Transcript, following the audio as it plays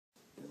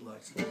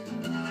bucks.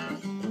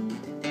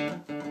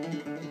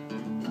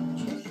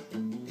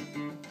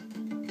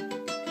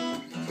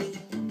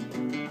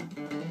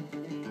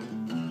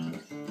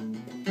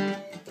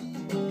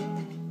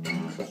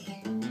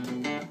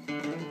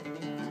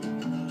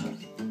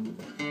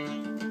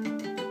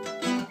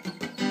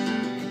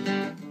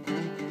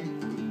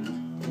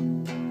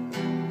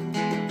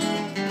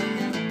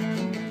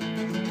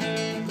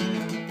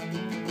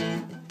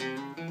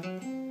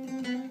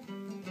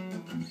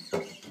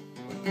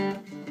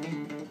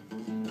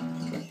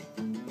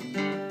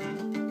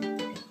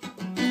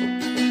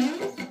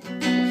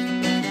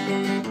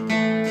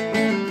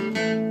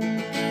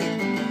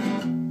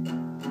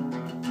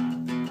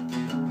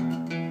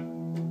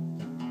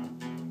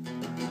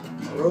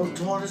 I rode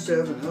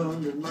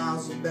 2,700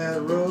 miles of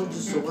bad road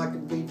just so I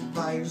could be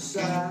by your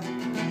side.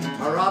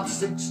 I robbed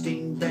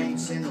 16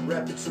 banks in a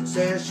rapid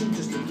succession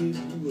just to give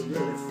you a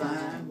really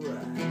fine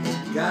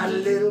ride. Got a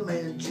little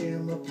man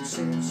Jim up in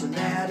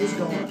Cincinnati's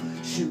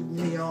gonna shoot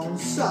me on the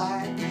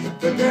side.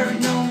 But there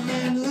ain't no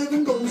man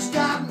living gonna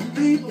stop the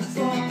people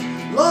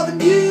from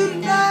loving you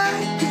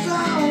tonight. 'Cause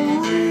I'm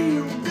a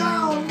real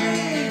gone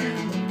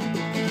man.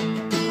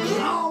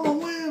 All the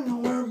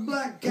women wear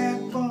black cat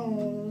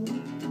bones.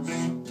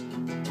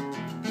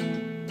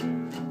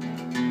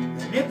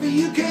 And if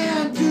you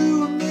can't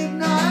do a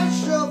midnight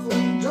shuffle,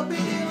 jump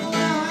in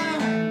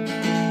line.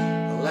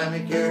 Let me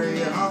carry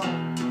you home.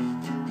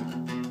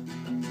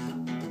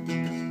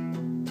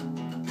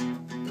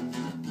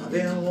 I've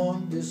been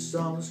one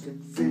dishonest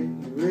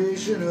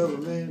configuration of a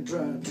man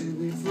trying to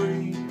be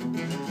free.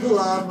 Well,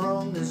 I've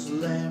run this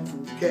land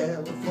from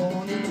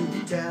California to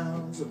the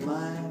towns of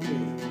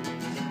Miami.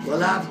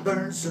 Well, I've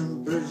burned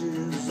some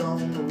bridges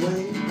on the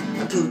way.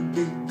 I could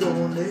be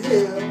going to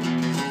hell,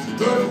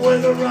 but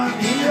whether I'm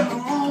here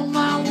or on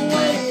my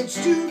way, it's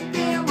too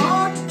damn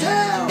hard to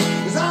tell.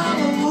 'Cause I'm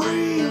a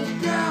real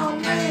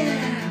ground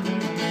man.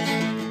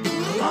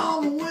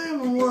 All the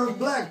women wear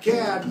black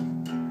cat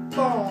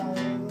bones.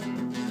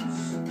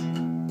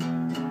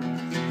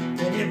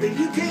 And if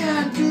you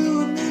can't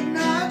do a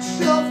midnight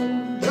shuffle,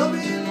 jump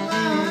in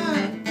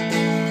line.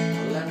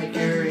 Let me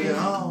carry you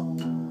home.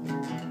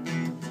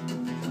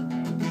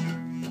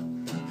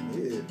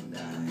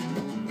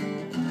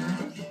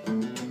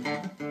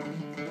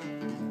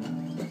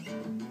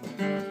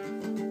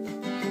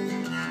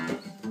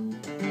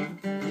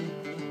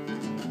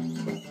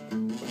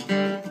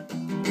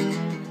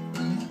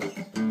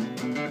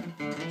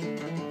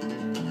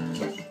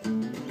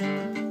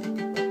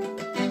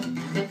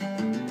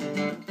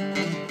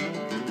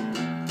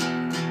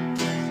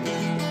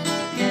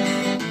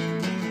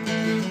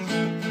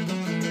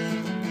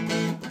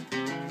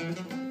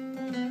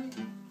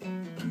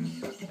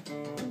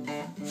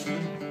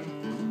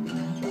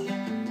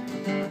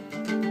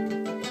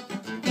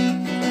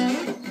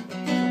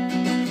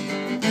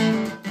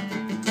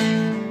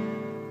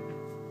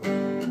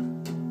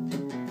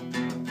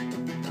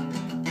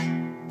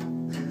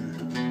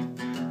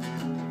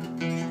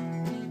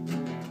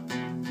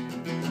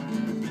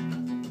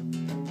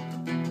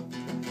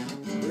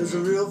 There's a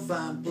real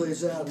fine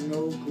place out in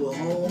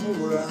Oklahoma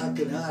where I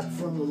can hide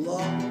from the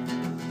law.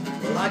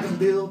 Well, I can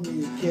build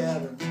me a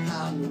cabin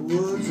out in the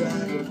woods.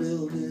 I can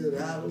build it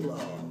out of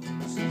logs.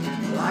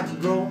 Well, I can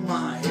grow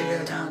my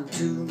hair down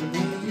to my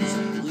knees,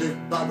 live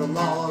by the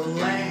law of the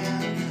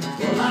land.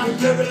 Well, I'm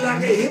living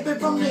like a hippie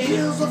from the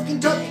hills of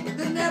Kentucky.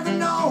 They never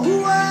know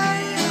who I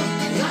am.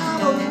 'Cause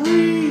I'm a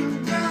real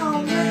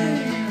ground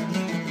man.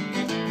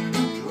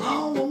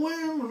 All the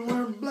women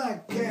wear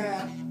black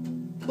cat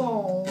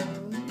bones.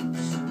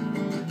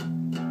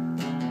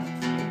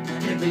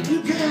 If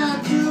you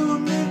can't do a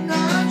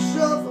midnight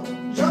shuffle,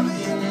 jump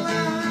in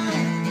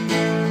line.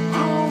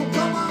 Oh,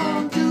 come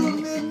on, do a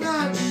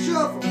midnight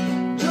shuffle,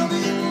 jump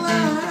in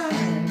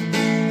line.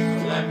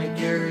 Let me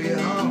carry you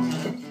home.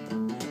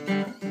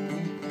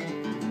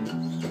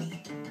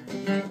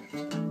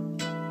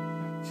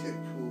 Yeah,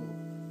 cool.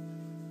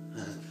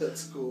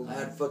 That's cool. I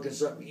had fucking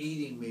something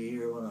eating me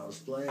here when I was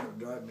playing. It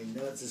driving me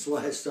nuts. That's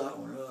why I stopped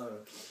when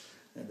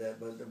and that,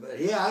 but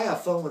yeah, I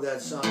have fun with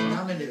that song. When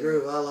I'm in the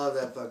groove, I love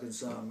that fucking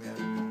song,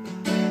 man.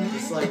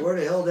 It's like, where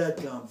the hell did that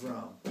come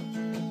from?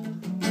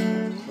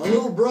 My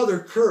little brother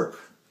Kirk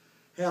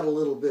had a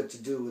little bit to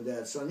do with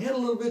that song. He had a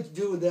little bit to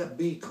do with that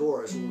B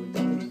chorus.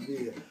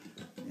 Yeah,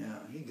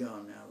 he's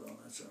gone now though.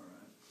 That's all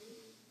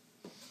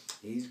right.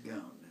 He's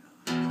gone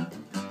now.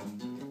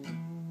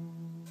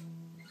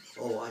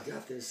 Oh, I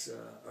got this.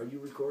 Are you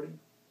recording?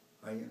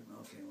 Are you?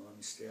 Okay, well, let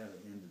me stay out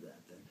of into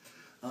that then.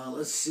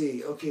 Let's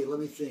see. Okay, let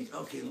me think.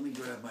 Okay, let me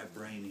grab my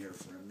brain here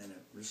for a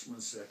minute. Just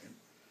 1 second.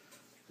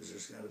 Because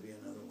there's got to be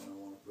another one I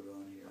want to put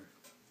on here.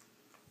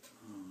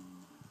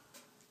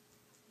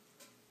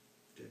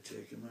 Did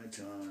Taking My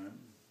Time.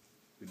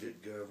 We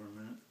did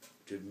Government.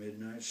 Did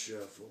Midnight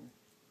Shuffle.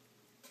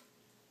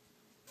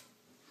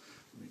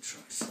 Let me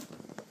try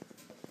something.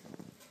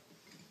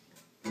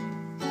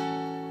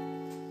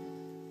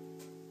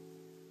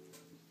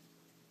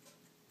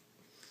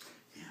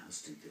 Yeah,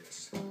 let's do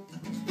this.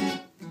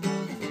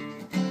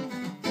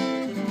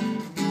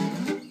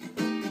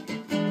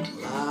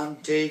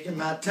 taking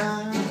my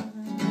time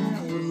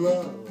with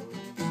love.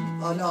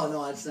 Oh,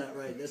 no, that's not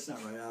right. That's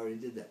not right. I already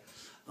did that.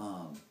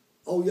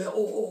 Oh, yeah.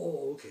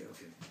 Okay.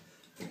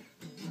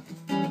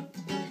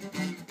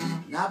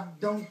 Now,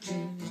 don't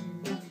you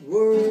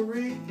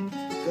worry,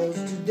 'cause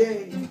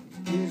today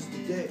is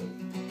the day,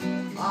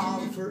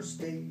 the first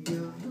day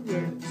of the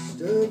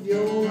rest of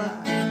your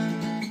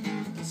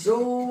life. So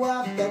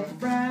wipe that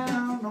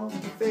frown on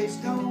your face,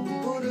 don't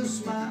put a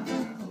smile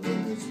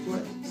in this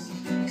place.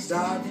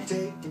 Start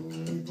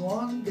taking it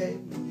one day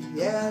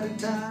at a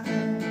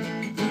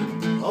time.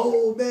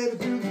 Oh, baby,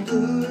 through the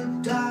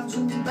good times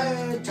and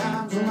bad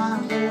times, well, I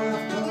know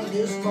I've come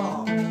this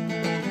far.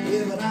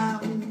 Yeah, but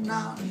I'm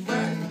not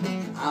afraid,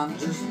 I'm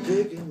just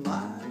picking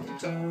my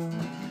turn.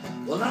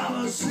 Well,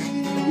 I'ma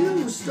sing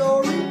you a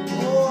story,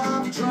 oh,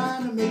 I'm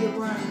trying to make it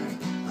rhyme.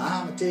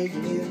 I'm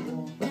taking it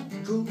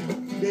one cool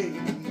day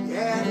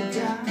at a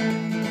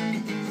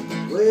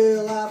time.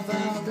 Well, I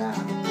found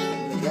out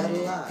that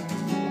life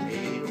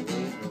ain't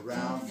waiting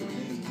around for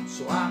me,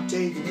 so I'm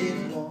taking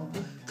it one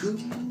cool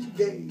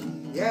day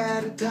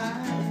at a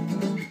time.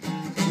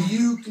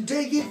 You can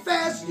take it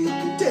fast, you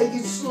can take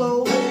it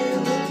slow,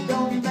 well, it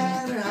don't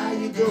matter how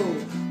you go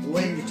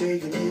when you're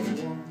taking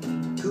it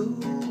one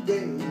cool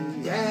day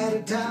at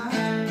a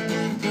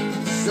time.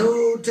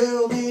 So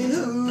tell me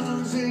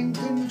who's in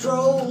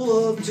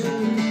control of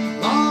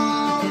tomorrow.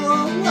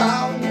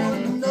 I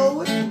wouldn't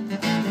know it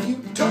if you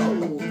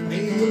told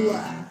me a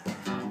lie.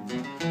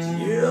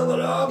 Yeah,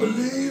 but I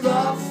believe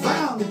I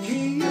found the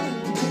key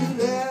to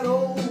that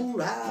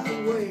old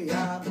highway.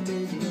 I've been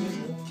taking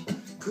it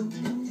one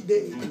cool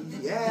day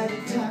at a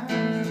time.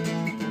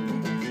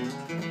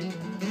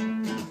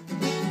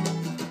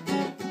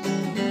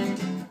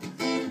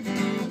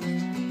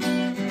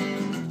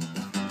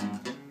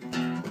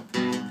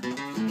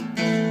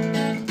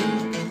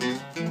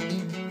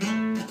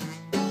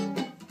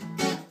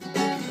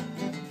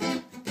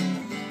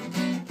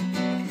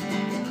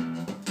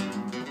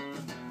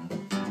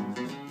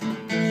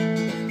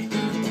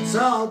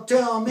 So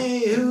tell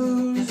me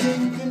who's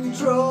in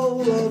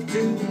control of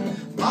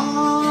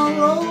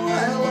tomorrow. Well,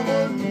 I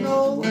wouldn't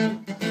know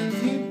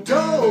if you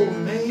told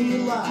me a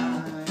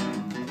lie.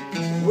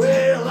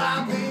 Well,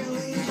 I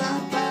believe I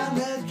found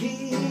that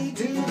key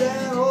to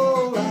that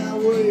old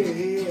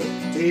highway.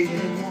 Taking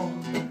it one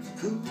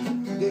cool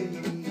day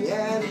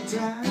at a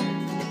time.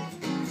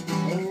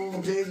 Oh,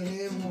 I'm taking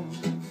it one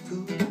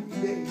cool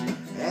day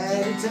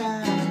at a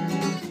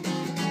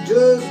time.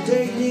 Just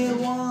taking it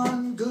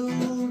one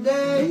cool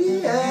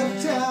day at a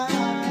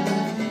time.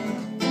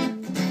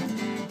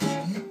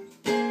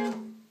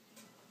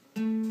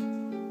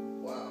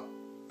 Wow.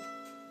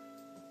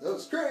 That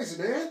was crazy,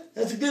 man.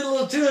 That's a good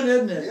little tune,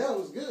 isn't it? Yeah, it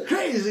was good.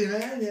 Crazy,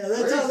 man. Yeah,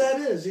 that's how that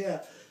is.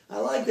 Yeah, I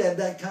like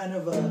that kind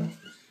of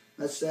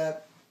that's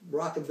that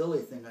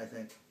rockabilly thing, I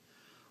think,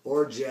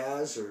 or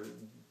jazz or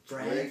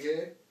Frank,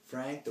 Reggae.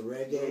 the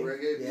reggae. Little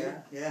reggae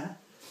beat. Yeah.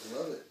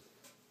 Love it.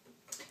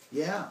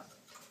 Yeah.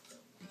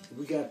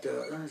 We got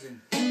let me see.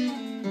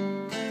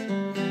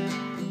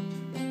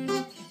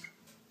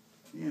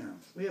 Yeah,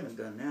 we haven't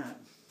done that,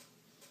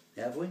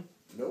 have we?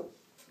 Nope.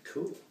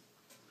 Cool.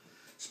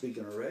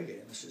 Speaking of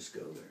reggae, let's just go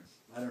there.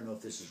 I don't know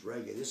if this is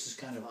reggae. This is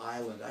kind of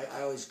island.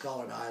 I always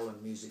call it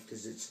island music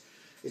because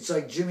it's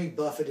like Jimmy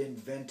Buffett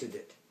invented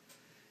it,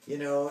 you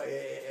know,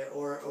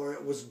 or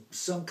it was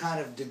some kind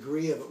of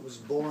degree of it was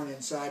born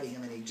inside of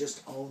him and he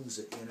just owns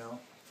it, you know.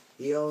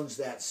 He owns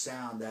that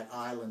sound, that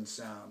island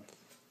sound.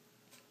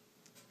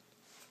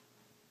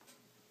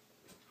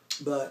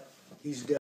 But he's got